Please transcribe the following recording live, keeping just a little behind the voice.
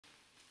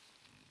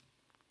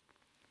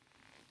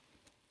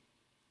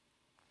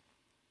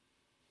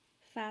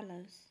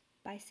Phallos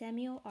by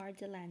Samuel R.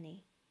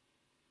 Delany.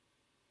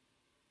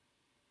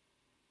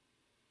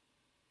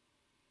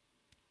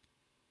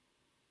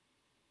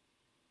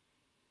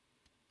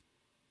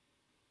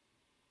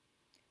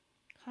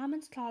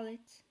 Commons call it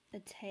a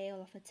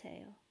tale of a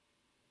tale,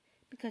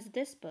 because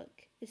this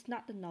book is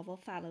not the novel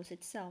Phallos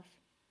itself.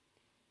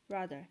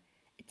 Rather,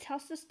 it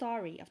tells the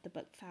story of the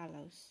book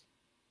Phallos.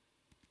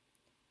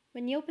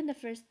 When you open the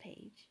first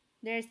page,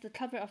 there is the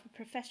cover of a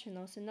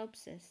professional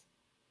synopsis.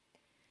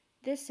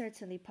 This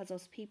certainly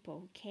puzzles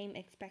people who came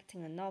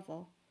expecting a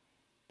novel,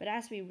 but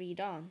as we read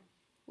on,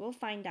 we'll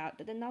find out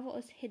that the novel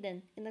is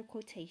hidden in the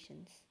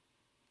quotations.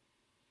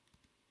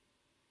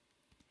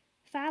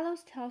 Phallos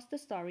tells the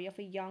story of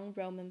a young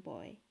Roman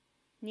boy,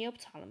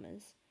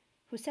 Neoptolemus,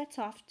 who sets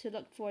off to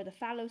look for the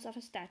Phallos of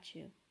a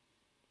statue.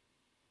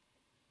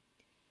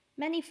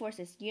 Many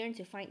forces yearned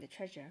to find the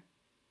treasure,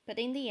 but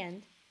in the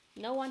end,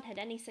 no one had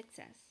any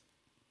success.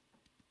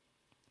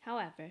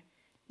 However,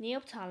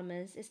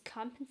 Neoptolemus is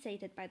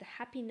compensated by the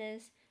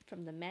happiness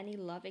from the many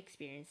love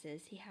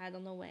experiences he had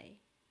on the way.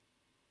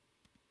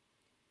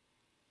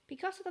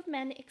 Because of the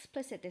many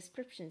explicit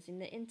descriptions in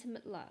the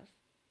intimate love,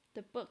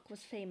 the book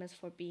was famous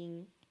for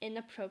being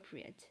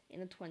inappropriate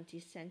in the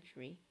 20th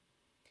century.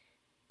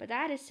 But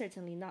that is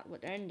certainly not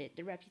what earned it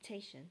the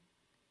reputation.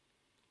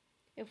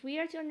 If we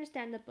are to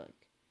understand the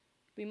book,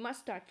 we must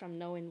start from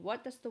knowing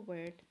what does the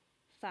word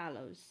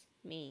phallos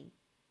mean.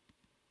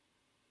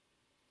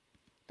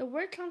 The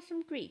word comes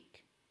from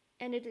Greek,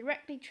 and it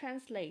directly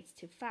translates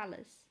to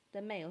phallus,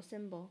 the male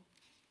symbol.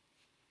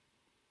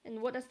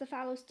 And what does the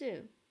phallos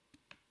do?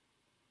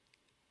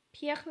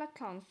 Pierre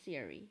Lacan's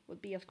theory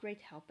would be of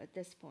great help at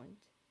this point.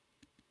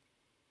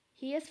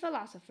 He is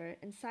philosopher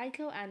and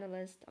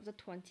psychoanalyst of the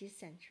 20th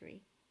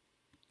century.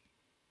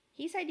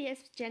 His idea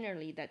is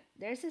generally that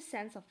there is a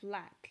sense of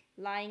lack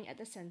lying at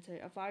the center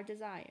of our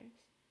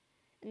desires,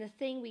 and the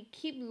thing we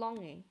keep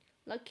longing,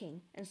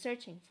 looking, and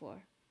searching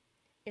for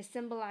is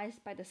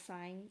symbolized by the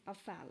sign of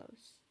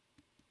Phallos.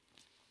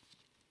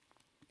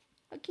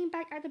 Looking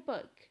back at the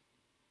book,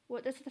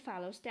 what does the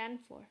Phallos stand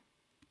for?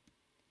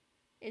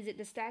 Is it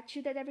the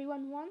statue that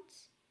everyone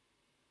wants?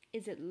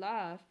 Is it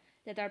love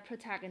that our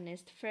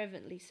protagonist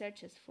fervently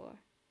searches for?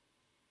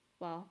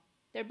 Well,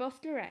 they're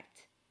both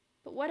correct,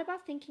 but what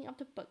about thinking of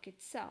the book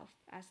itself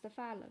as the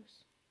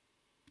Phallos?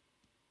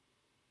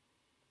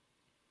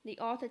 The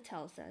author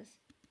tells us,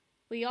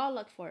 we all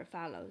look for a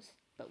Phallos,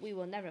 but we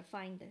will never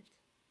find it.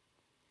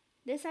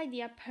 This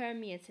idea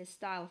permeates his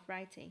style of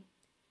writing.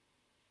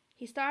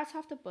 He starts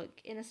off the book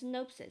in a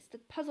synopsis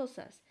that puzzles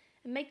us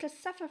and makes us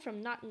suffer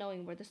from not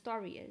knowing where the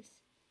story is.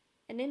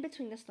 And in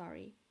between the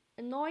story,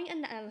 annoying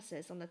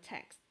analysis on the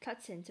text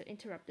cuts in to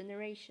interrupt the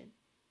narration.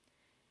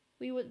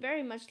 We would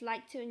very much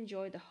like to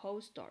enjoy the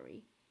whole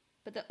story,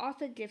 but the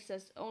author gives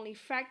us only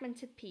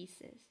fragmented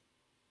pieces.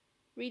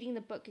 Reading the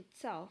book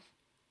itself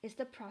is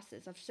the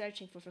process of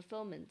searching for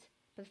fulfillment,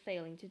 but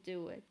failing to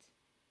do it.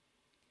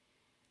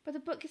 But the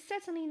book is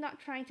certainly not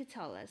trying to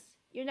tell us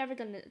you're never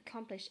going to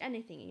accomplish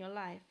anything in your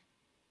life.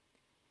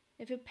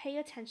 If you pay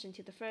attention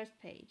to the first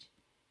page,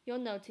 you'll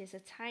notice a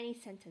tiny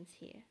sentence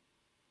here.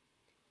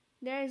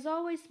 There is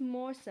always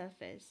more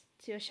surface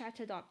to a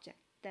shattered object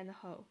than a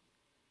whole.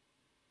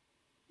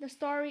 The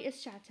story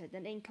is shattered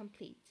and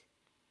incomplete,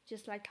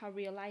 just like how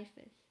real life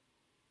is.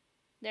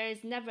 There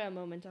is never a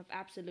moment of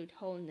absolute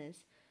wholeness,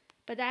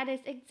 but that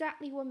is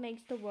exactly what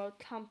makes the world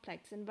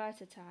complex and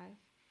versatile.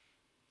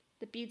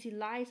 The beauty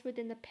lies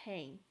within the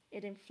pain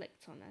it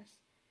inflicts on us,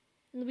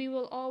 and we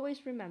will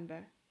always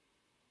remember,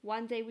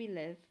 one day we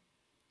live,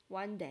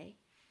 one day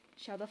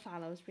shall the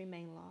Phallos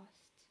remain lost.